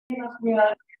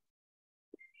Yeah.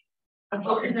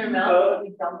 Open their mouth.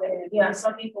 Yeah,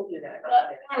 some people do that.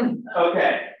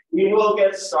 Okay, we will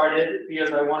get started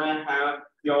because I want to have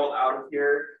y'all out of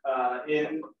here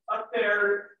in a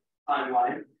fair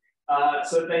timeline.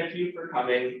 So thank you for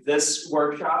coming. This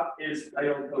workshop is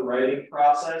titled The Writing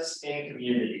Process in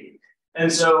Community.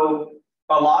 And so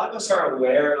a lot of us are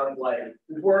aware of like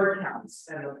word counts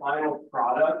and the final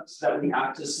products that we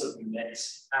have to submit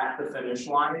at the finish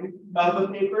line of a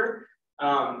paper.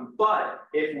 But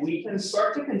if we can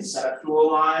start to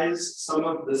conceptualize some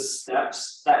of the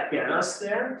steps that get us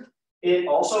there, it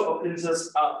also opens us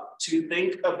up to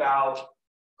think about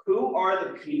who are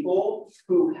the people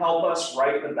who help us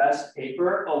write the best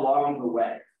paper along the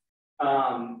way.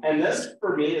 And this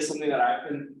for me is something that I've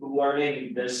been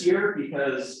learning this year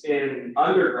because in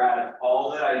undergrad,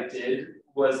 all that I did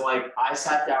was like, I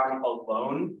sat down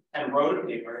alone and wrote a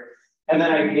paper, and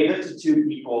then I gave it to two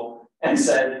people and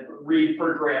said, read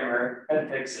for grammar and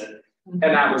fix it. And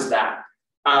that was that.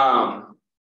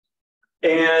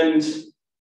 And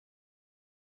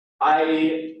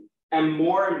I am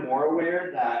more and more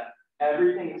aware that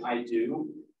everything I do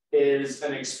is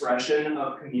an expression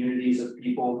of communities of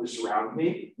people who surround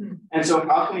me. And so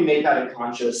how can we make that a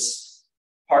conscious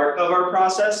part of our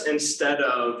process instead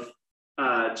of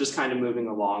just kind of moving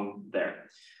along there?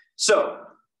 So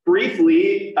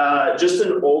briefly, just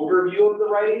an overview of the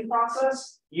writing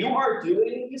process. You are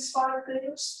doing these 5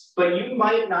 things, but you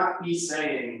might not be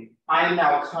saying, I am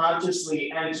now consciously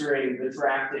entering the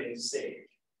drafting stage.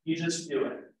 You just do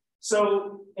it.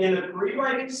 So in the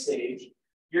pre-writing stage,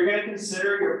 you're going to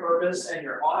consider your purpose and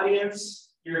your audience.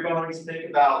 You're going to think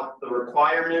about the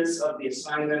requirements of the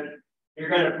assignment. You're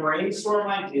going to brainstorm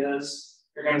ideas.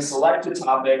 You're going to select a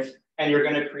topic, and you're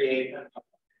going to create a topic.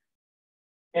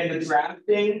 In the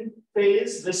drafting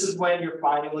phase, this is when you're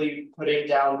finally putting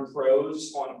down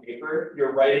prose on paper.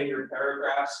 You're writing your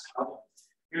paragraphs out.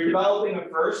 You're developing a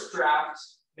first draft,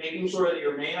 making sure that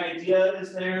your main idea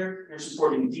is there, your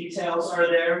supporting details are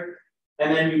there,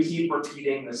 and then you keep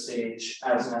repeating the stage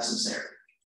as necessary.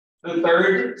 The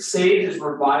third stage is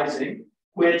revising,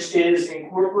 which is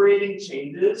incorporating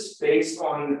changes based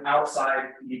on outside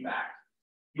feedback.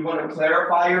 You want to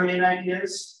clarify your main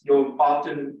ideas. You'll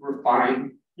often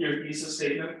refine your thesis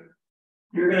statement.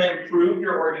 You're going to improve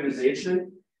your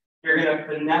organization. You're going to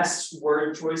finesse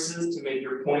word choices to make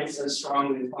your points as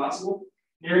strongly as possible.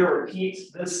 You're going to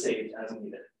repeat this stage as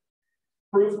needed.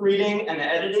 Proofreading and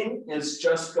editing is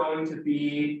just going to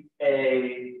be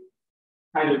a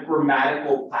kind of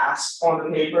grammatical pass on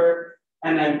the paper.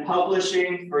 And then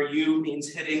publishing for you means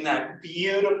hitting that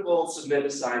beautiful submit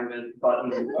assignment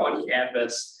button on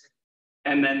Canvas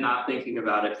and then not thinking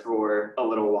about it for a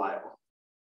little while.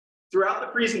 Throughout the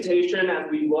presentation, as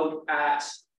we look at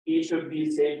each of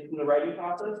these stages in the writing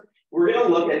process, we're going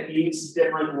to look at each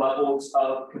different levels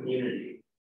of community.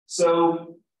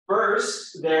 So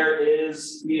first, there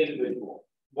is the individual.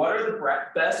 What are the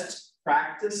best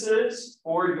practices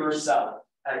for yourself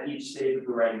at each stage of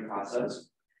the writing process?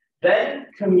 Then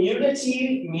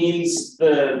community means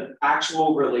the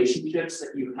actual relationships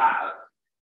that you have.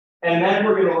 And then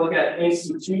we're going to look at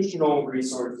institutional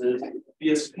resources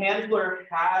because Pampleur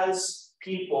has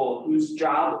people whose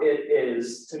job it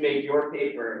is to make your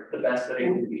paper the best that it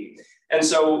can be. And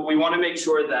so we want to make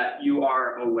sure that you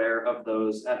are aware of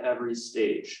those at every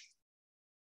stage.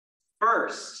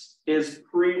 First is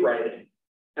pre-writing.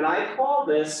 And I call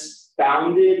this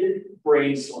bounded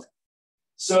brainstorming.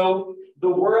 So the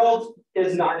world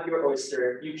is not your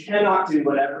oyster. You cannot do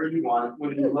whatever you want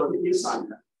when you look at the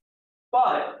assignment.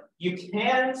 But you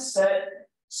can set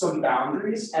some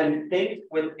boundaries and think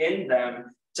within them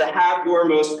to have your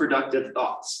most productive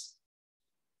thoughts.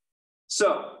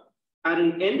 So at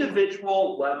an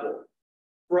individual level,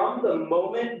 from the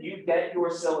moment you get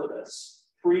your syllabus,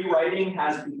 pre-writing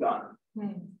has begun.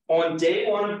 On day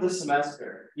 1 of the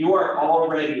semester, you are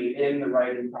already in the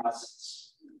writing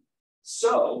process.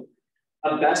 So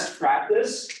a best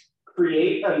practice,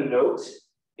 create a note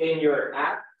in your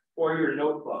app or your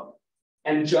notebook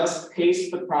and just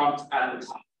paste the prompt at the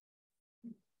top.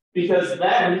 Because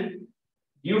then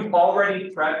you've already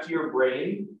prepped your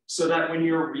brain so that when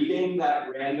you're reading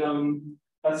that random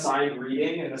assigned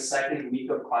reading in the second week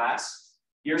of class,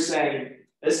 you're saying,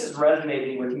 this is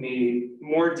resonating with me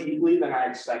more deeply than I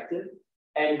expected.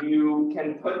 And you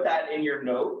can put that in your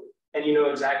note and you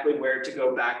know exactly where to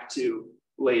go back to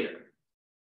later.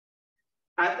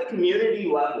 At the community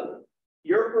level,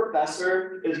 your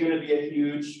professor is going to be a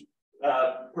huge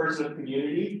person of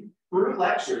community through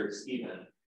lectures even.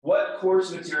 What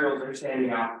course materials are standing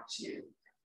out to you?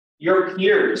 Your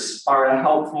peers are a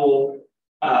helpful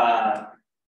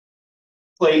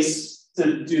place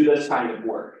to do this kind of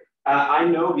work. I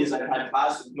know because I've had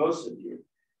class with most of you.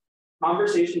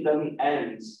 Conversation doesn't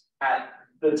end at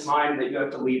the time that you have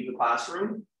to leave the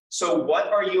classroom. So what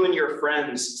are you and your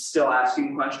friends still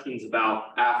asking questions about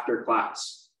after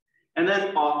class? And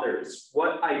then authors,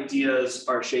 what ideas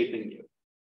are shaping you?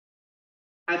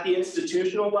 At the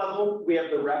institutional level, we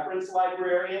have the reference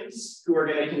librarians who are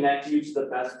going to connect you to the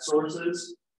best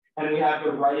sources, and we have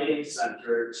the writing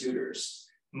center tutors.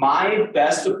 My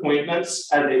best appointments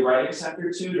as a writing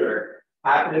center tutor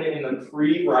happen in the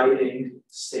pre-writing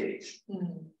stage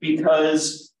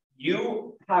because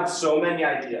you have so many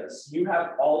ideas. You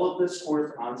have all of this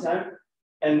course content,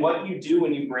 and what you do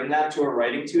when you bring that to a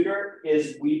writing tutor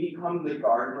is we become the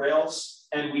guardrails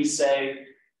and we say,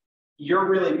 you're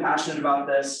really passionate about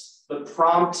this. The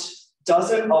prompt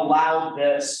doesn't allow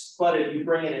this, but if you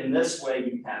bring it in this way,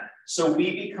 you can. So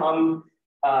we become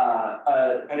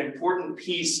an important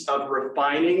piece of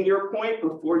refining your point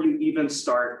before you even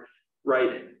start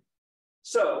writing.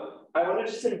 So I want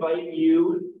to just invite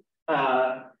you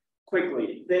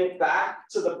quickly, think back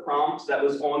to the prompt that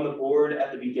was on the board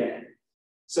at the beginning.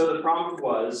 So the prompt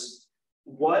was,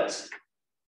 what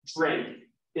drink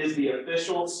is the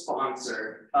official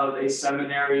sponsor of a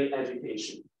seminary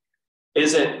education?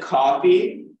 Is it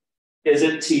coffee? Is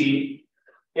it tea?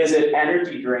 Is it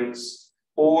energy drinks?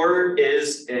 Or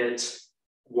is it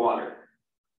water?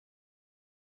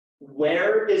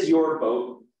 Where is your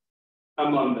vote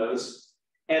among those?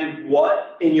 And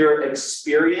what in your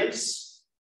experience,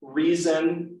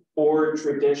 reason, or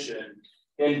tradition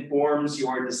informs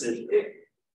your decision?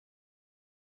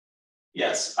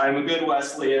 Yes, I'm a good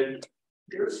Wesleyan.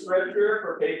 Your scripture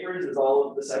for papers is all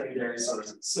of the secondary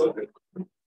sources. So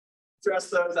address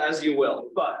those as you will.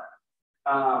 But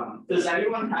does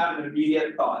anyone have an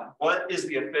immediate thought? What is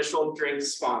the official drink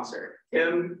sponsor?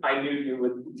 Kim, I knew you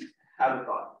would have a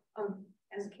thought.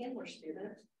 As a Candler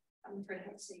student, I'm afraid I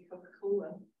have to say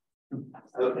Coca-Cola.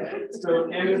 Okay, so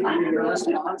Kim is being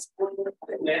responsible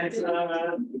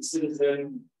and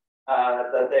citizen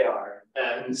that they are,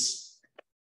 and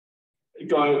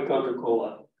going with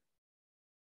Coca-Cola.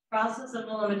 Process of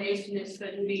elimination is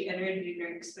going to be energy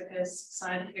drinks because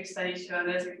scientific studies show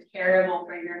those are terrible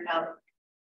for your health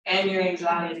and your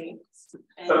anxiety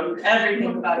and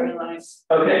everything about your life.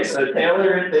 Okay, so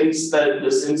Taylor thinks that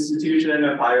this institution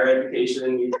of higher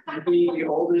education needs to be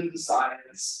beholden to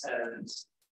science, and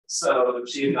so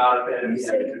she's not a fan of the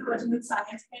energy drink.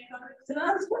 Science can't cover it to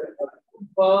us.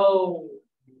 Whoa.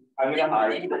 I'm gonna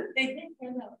hide. They did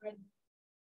hear that, right?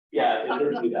 Yeah, they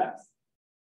did do that.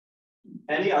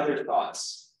 Any other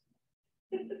thoughts?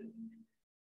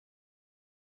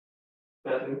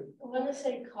 Bethany? I want to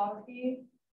say coffee,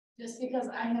 just because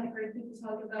I have heard people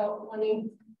talk about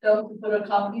wanting them to put a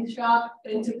coffee shop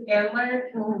into Candler,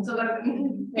 so that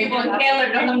people in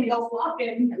Candler don't have to go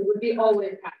walking. It would be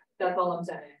always packed, that's all I'm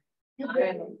saying.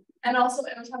 And also,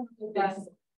 every time I do that,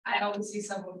 I always see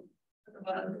someone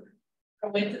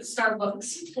went to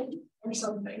Starbucks or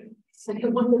something.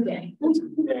 Second one of the day.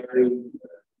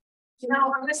 You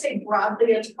know, I'm gonna say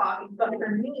broadly it's coffee, but for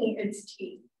me, it's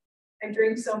tea. I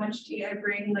drink so much tea. I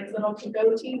bring like little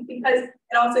to-go tea because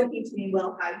it also keeps me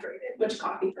well hydrated, which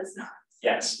coffee does not.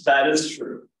 Yes, that is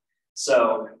true.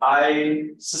 So I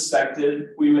suspected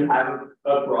we would have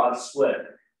a broad split,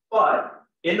 but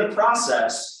in the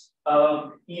process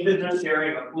of even just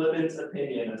sharing a flippant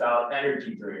opinion about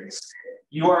energy drinks,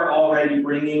 you are already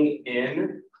bringing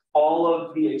in all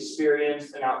of the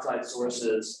experience and outside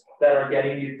sources that are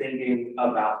getting you thinking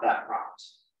about that prompt.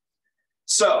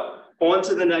 So on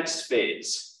to the next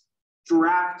phase,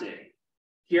 drafting.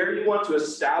 Here you want to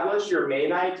establish your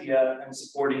main idea and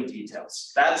supporting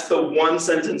details. That's the one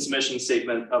sentence mission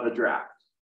statement of a draft.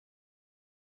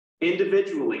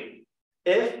 Individually,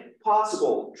 if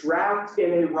possible, draft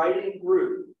in a writing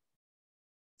group.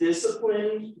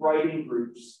 Disciplined writing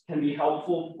groups can be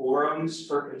helpful forums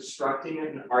for constructing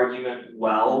an argument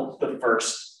well the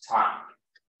first time.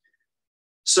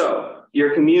 So,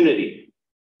 your community,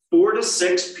 4 to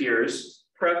 6 peers,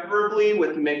 preferably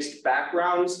with mixed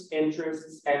backgrounds,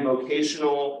 interests, and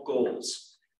vocational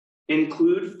goals.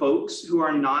 Include folks who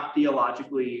are not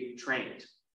theologically trained.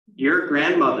 Your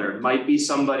grandmother might be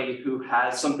somebody who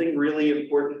has something really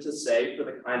important to say for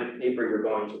the kind of paper you're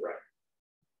going to write.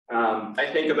 I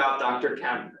think about Dr.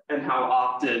 Kemp and how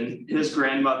often his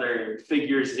grandmother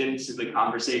figures into the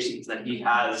conversations that he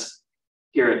has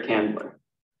here at Candler.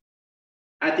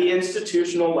 At the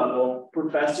institutional level,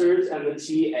 professors and the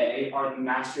TA are the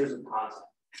masters of content.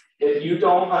 If you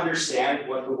don't understand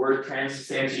what the word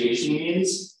transubstantiation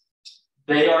means,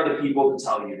 they are the people to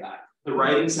tell you that. The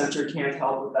Writing Center can't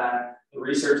help with that. The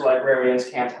research librarians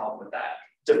can't help with that.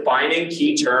 Defining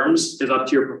key terms is up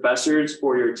to your professors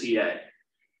or your TA.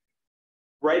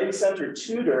 Writing center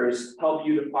tutors help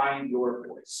you define your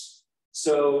voice.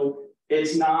 So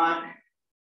it's not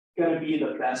going to be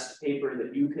the best paper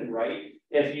that you can write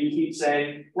if you keep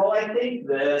saying, well, I think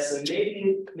this, and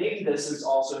maybe this is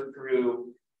also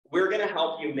true. We're going to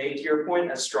help you make your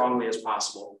point as strongly as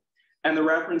possible. And the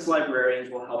reference librarians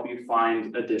will help you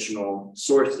find additional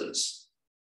sources.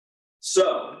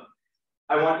 So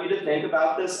I want you to think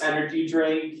about this energy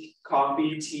drink,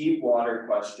 coffee, tea, water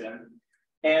question.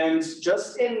 And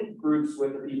just in groups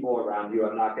with the people around you,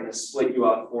 I'm not going to split you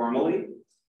up formally.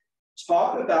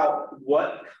 Talk about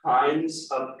what kinds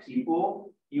of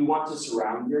people you want to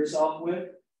surround yourself with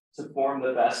to form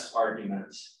the best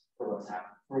argument for what's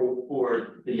happening,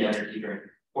 for the energy drink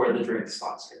or the drink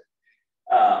sponsor.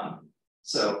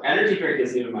 So energy drink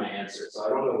isn't even my answer, so I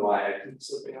don't know why I keep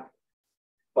slipping up.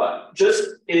 But just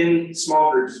in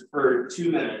small groups for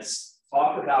 2 minutes,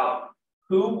 talk about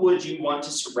who would you want to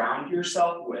surround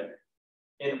yourself with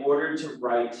in order to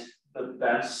write the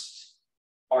best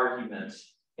argument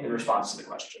in response to the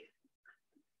question.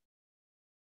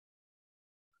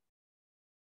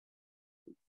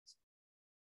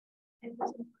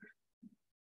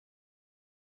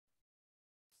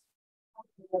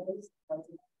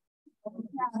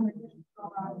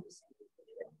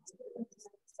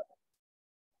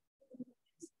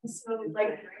 So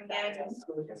like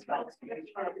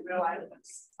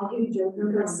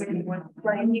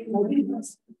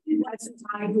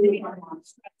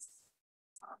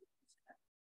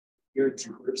You're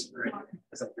too close, right?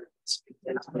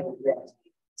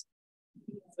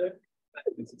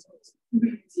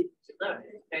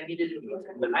 I needed to do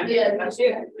it.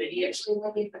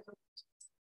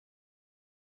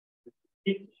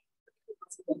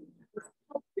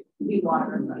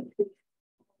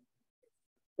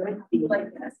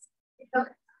 like this.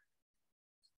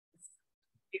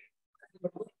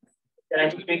 Did I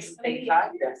do big thing?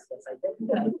 Yes, I did.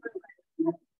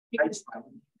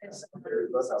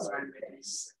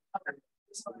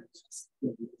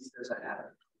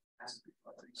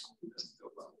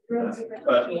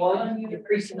 But One,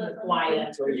 increasingly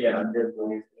quiet. so yeah, I'm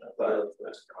definitely, but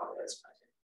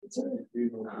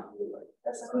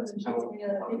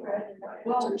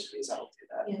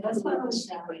Yeah, that's what I was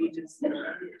saying, but you just. I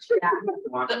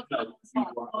love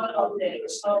it.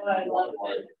 So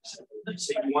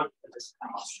you want this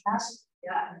house.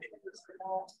 Yeah.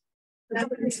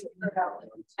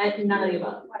 And none of the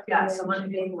above. Yeah, someone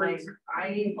being like, I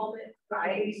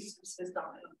insist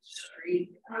on it.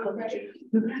 Street.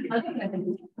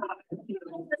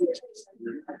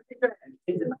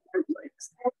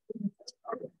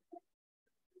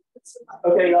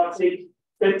 Okay, y'all take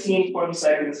 15, 20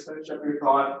 seconds to finish up your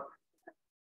thought.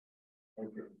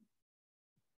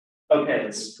 Okay,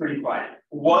 it's pretty quiet.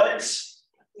 What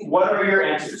are your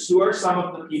answers? Who are some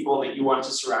of the people that you want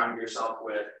to surround yourself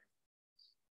with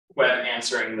when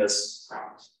answering this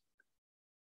prompt?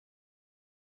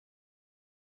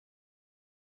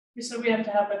 So we have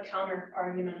to have a counter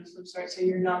argument of some sort. So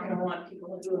you're not going to want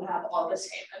people who have all the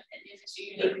same opinions. So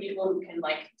you need people who can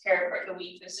like tear apart the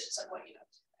weaknesses of what you have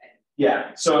to say.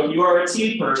 Yeah. So if you are a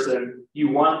tea person, you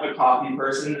want a coffee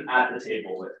person at the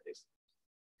table with you.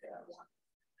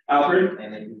 Alfred?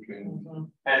 Energy drink.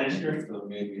 Energy drink. So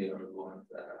maybe I would want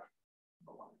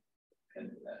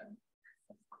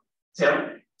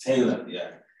Taylor,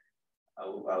 yeah. I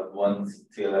would want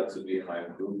Taylor to be in my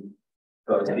group.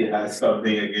 Because he has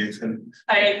something against him.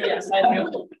 Yes, I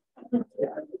do.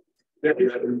 There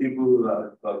are people who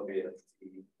love coffee.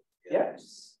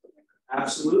 Yes,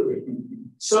 absolutely.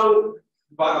 So,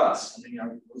 Valas. I mean, I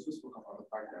also spoke about the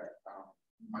fact that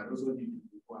might also need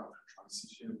people have to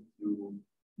transition through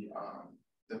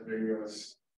the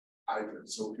various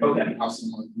items. So okay. Have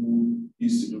someone who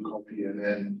used to do coffee and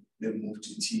then they move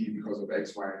to tea because of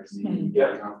X, Y, and Z.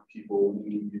 Yeah. We have people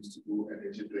who used to do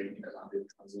energy drink and now they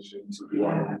transition to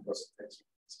water because of X, Y,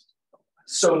 and Z.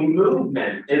 So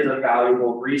movement is a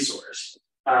valuable resource.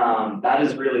 That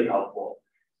is really helpful.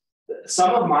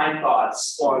 Some of my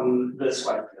thoughts on this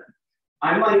question.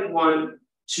 I might want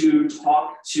to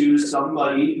talk to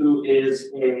somebody who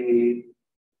is a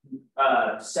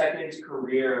second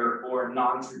career or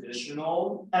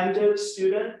non-traditional MDiv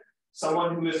student,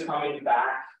 someone who is coming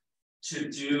back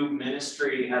to do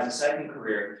ministry as a second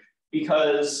career,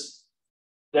 because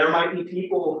there might be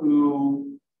people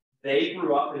who they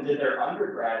grew up and did their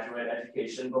undergraduate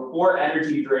education before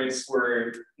energy drinks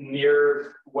were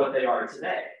near what they are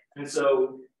today. And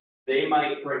so they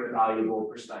might bring a valuable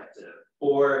perspective.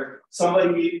 Or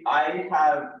somebody I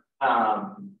have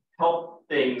helped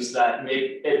things that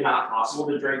make it not possible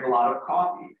to drink a lot of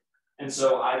coffee. And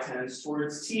so I tend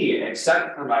towards tea,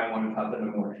 except for my 1 cup in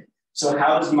the morning. So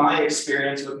how does my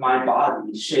experience with my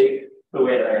body shape the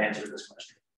way that I answer this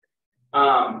question?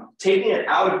 Taking it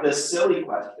out of this silly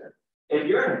question, if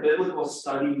you're in a biblical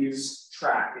studies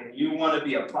track and you want to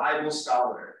be a Bible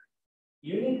scholar,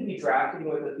 you need to be drafting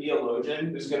with a theologian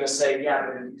who's going to say, yeah,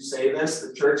 but if you say this,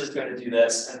 the church is going to do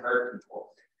this and hurt people.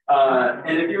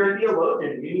 And if you're a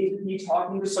theologian, you need to be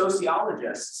talking to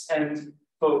sociologists and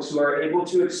folks who are able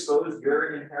to expose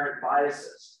your inherent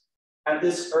biases. At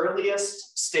this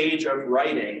earliest stage of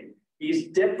writing, these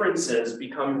differences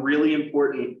become really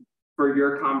important for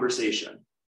your conversation.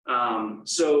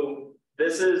 So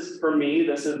this is, for me,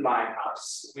 this is my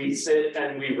house. We sit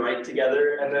and we write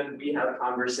together, and then we have a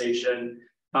conversation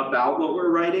about what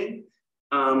we're writing.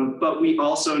 But we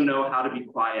also know how to be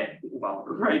quiet while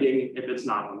we're writing if it's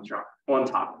not on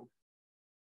topic.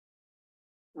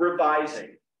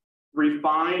 Revising.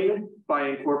 Refine by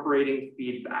incorporating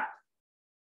feedback.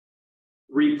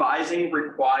 Revising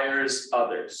requires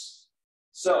others.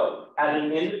 So at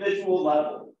an individual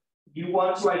level, you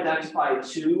want to identify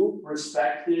 2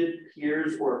 respected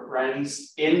peers or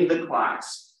friends in the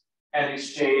class and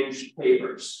exchange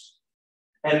papers.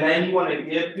 And then you want to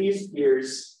give these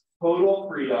peers total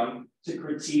freedom to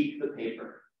critique the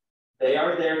paper. They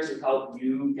are there to help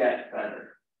you get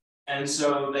better. And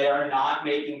so they are not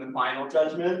making the final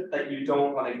judgment that you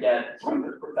don't want to get from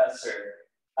the professor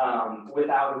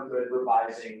without a good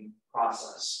revising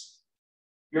process.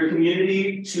 Your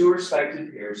community, 2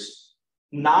 respected peers,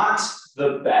 not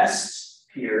the best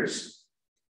peers,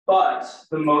 but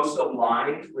the most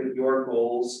aligned with your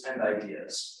goals and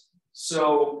ideas.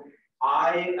 So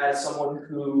I, as someone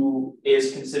who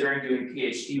is considering doing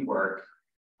PhD work,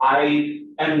 I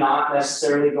am not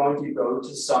necessarily going to go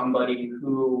to somebody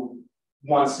who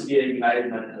wants to be a United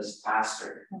Methodist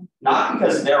pastor. Not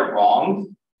because they're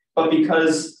wrong, but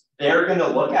because they're going to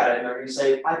look at it and they're going to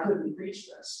say, I couldn't preach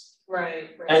this.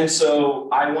 Right. And so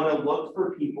I want to look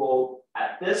for people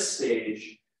at this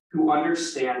stage who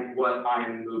understand what I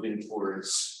am moving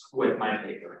towards with my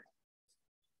paper.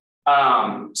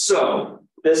 So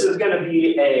this is going to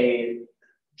be a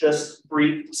just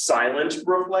brief silent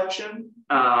reflection.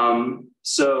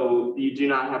 So you do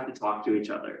not have to talk to each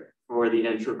other for the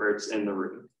introverts in the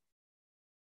room.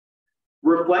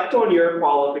 Reflect on your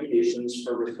qualifications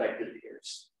for respected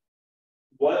peers.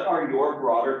 What are your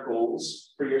broader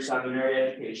goals for your seminary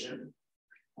education?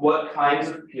 What kinds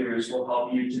of peers will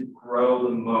help you to grow the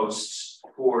most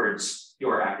towards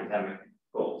your academic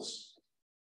goals?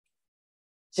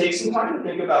 Take some time to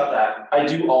think about that. I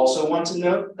do also want to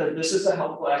note that this is a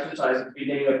helpful exercise at the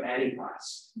beginning of any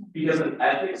class, because an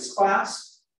ethics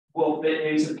class will fit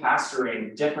into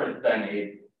pastoring different than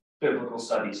a biblical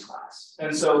studies class.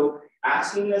 And so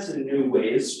asking this in new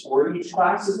ways for each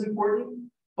class is important,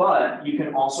 but you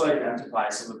can also identify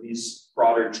some of these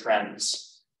broader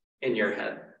trends in your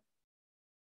head.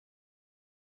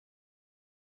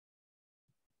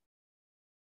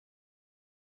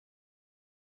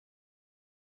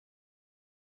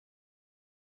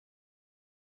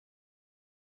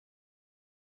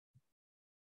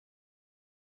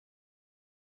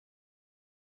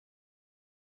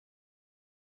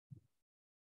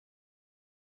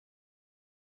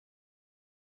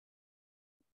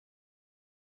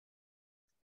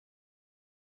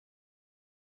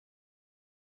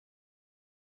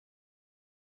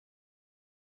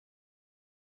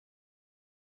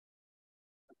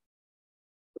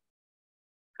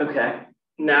 Okay,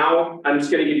 now I'm just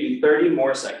going to give you 30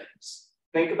 more seconds.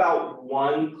 Think about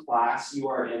one class you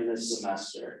are in this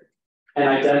semester and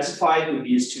identify who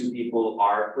these 2 people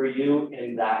are for you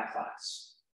in that class.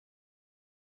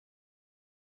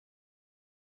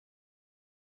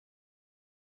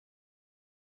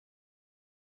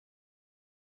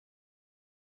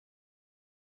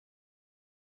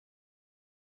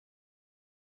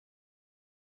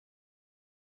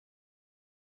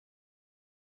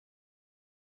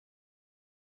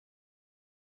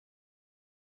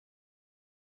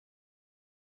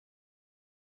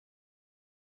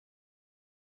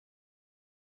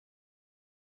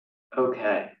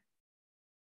 Okay.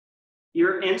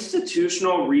 Your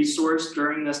institutional resource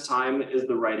during this time is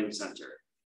the Writing Center.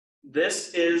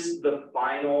 This is the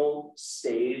final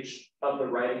stage of the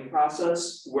writing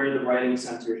process where the Writing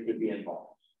Center should be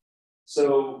involved.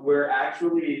 So we're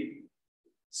actually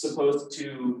supposed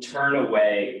to turn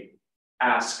away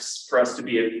asks for us to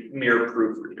be mere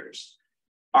proofreaders.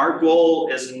 Our goal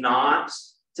is not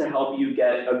to help you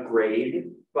get a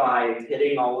grade by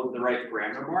hitting all of the right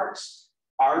grammar marks.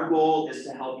 Our goal is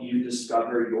to help you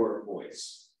discover your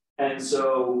voice. And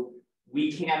so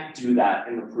we can't do that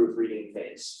in the proofreading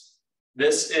phase.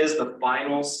 This is the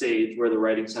final stage where the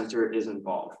Writing Center is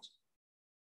involved.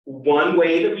 One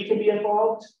way that we can be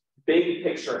involved, big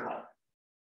picture help.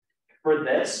 For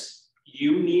this,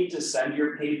 you need to send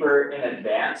your paper in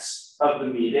advance of the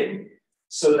meeting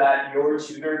so that your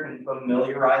tutor can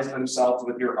familiarize themselves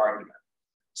with your argument.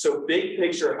 So big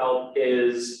picture help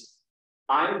is,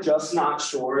 I'm just not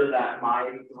sure that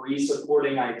my 3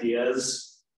 supporting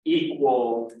ideas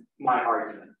equal my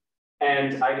argument.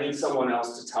 And I need someone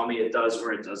else to tell me it does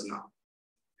or it does not.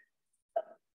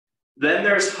 Then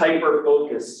there's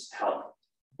hyper-focused help.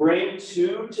 Bring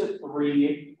 2 to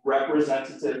 3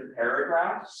 representative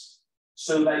paragraphs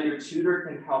so that your tutor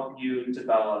can help you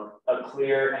develop a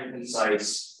clear and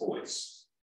concise voice.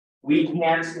 We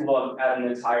can't look at an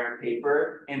entire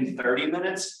paper in 30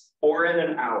 minutes or in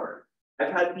an hour.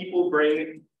 I've had people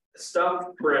bring stuff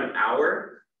for an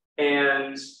hour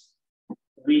and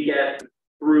we get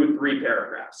through 3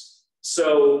 paragraphs.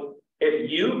 So if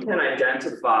you can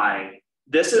identify,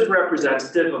 this is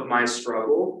representative of my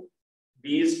struggle,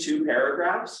 these 2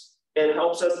 paragraphs, it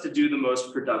helps us to do the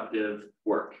most productive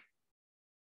work.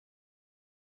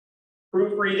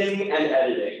 Proofreading and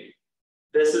editing.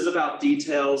 This is about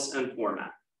details and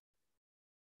format.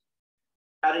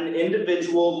 At an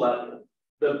individual level,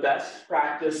 the best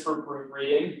practice for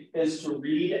proofreading is to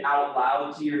read out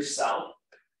loud to yourself,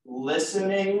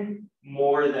 listening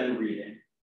more than reading.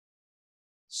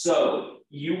 So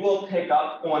you will pick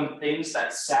up on things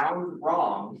that sound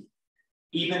wrong,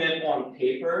 even if on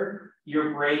paper,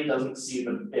 your brain doesn't see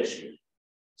the issue.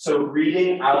 So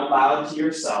reading out loud to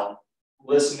yourself,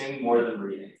 listening more than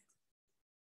reading.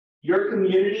 Your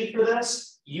community for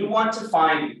this, you want to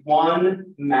find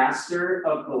one master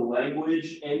of the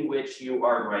language in which you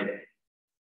are writing.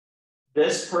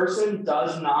 This person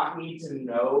does not need to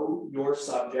know your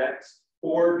subject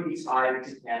or be tied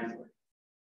to Candler.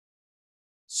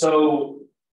 So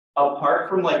apart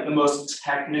from like the most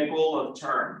technical of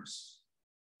terms,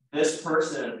 this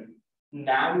person,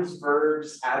 nouns,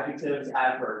 verbs, adjectives,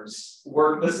 adverbs,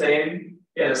 work the same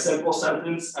in a simple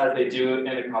sentence as they do in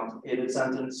a complicated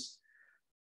sentence.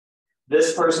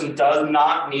 This person does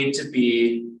not need to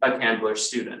be a Candler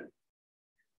student.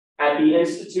 At the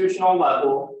institutional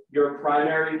level, your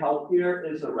primary help here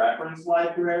is the reference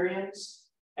librarians,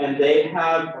 and they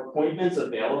have appointments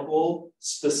available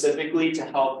specifically to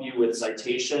help you with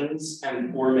citations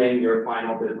and forming your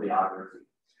final bibliography.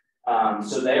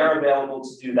 So they are available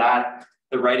to do that.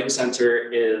 The Writing Center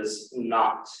is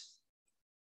not.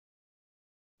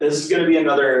 This is going to be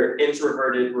another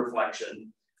introverted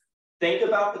reflection. Think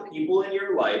about the people in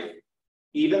your life,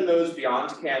 even those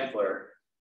beyond Candler,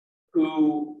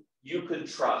 who you could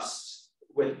trust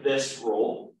with this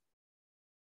role.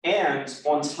 And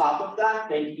on top of that,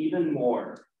 think even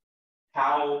more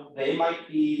how they might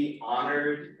be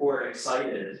honored or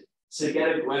excited to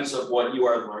get a glimpse of what you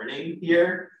are learning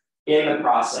here in the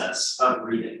process of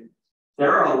reading.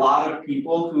 There are a lot of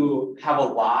people who have a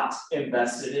lot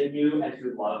invested in you and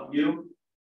who love you,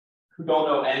 who don't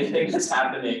know anything that's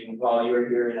happening while you're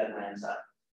here in Atlanta.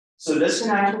 So this can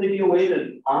actually be a way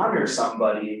to honor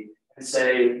somebody and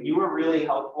say, you were really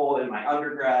helpful in my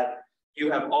undergrad. You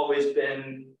have always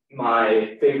been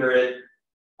my favorite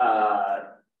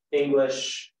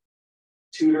English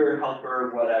tutor,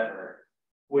 helper, whatever.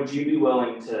 Would you be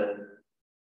willing to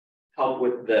help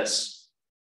with this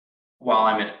while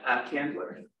I'm at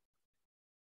Candler?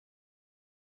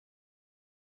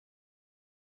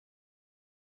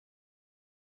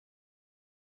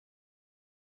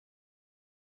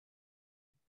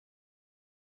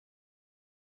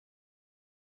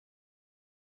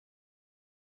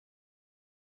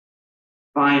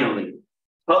 Finally,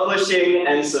 publishing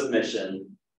and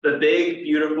submission, the big,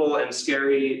 beautiful, and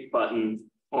scary button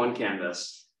on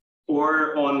Canvas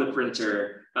or on the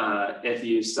printer if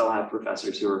you still have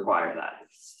professors who require that.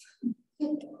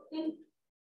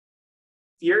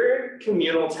 Your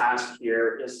communal task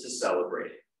here is to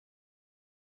celebrate.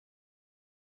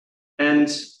 And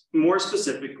more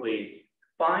specifically,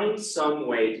 find some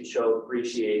way to show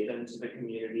appreciation to the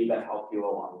community that helped you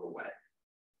along the way.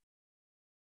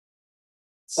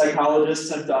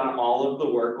 Psychologists have done all of the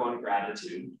work on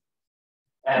gratitude.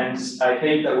 And I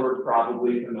think that we're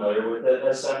probably familiar with it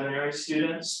as seminary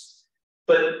students.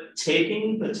 But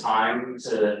taking the time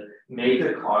to make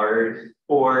a card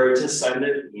or to send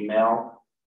an email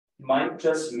might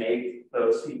just make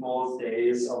those people's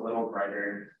days a little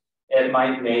brighter. It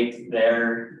might make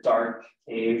their dark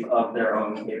cave of their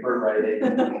own paper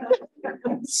writing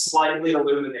slightly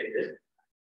illuminated.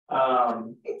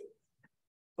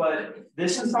 But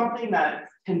this is something that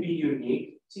can be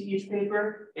unique to each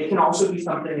paper. It can also be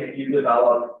something if you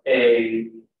develop a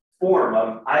form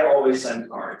of, I always send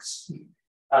cards.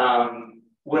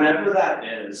 Whenever that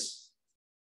is,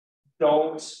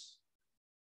 don't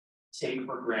take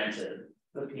for granted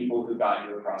the people who got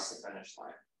you across the finish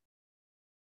line.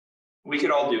 We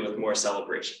could all do with more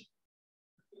celebration.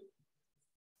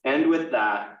 And with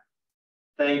that,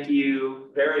 thank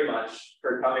you very much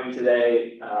for coming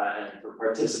today and for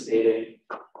participating.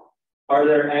 Are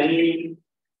there any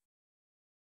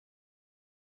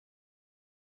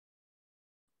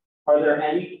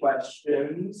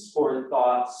questions or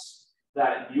thoughts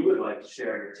that you would like to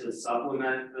share to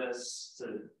supplement this,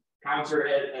 to counter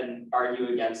it and argue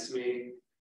against me?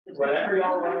 Whatever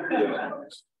y'all want to do.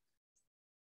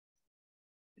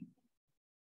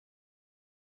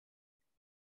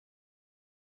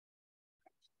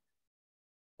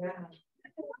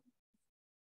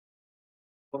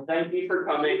 Well, thank you for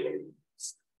coming,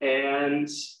 and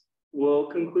we'll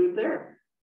conclude there.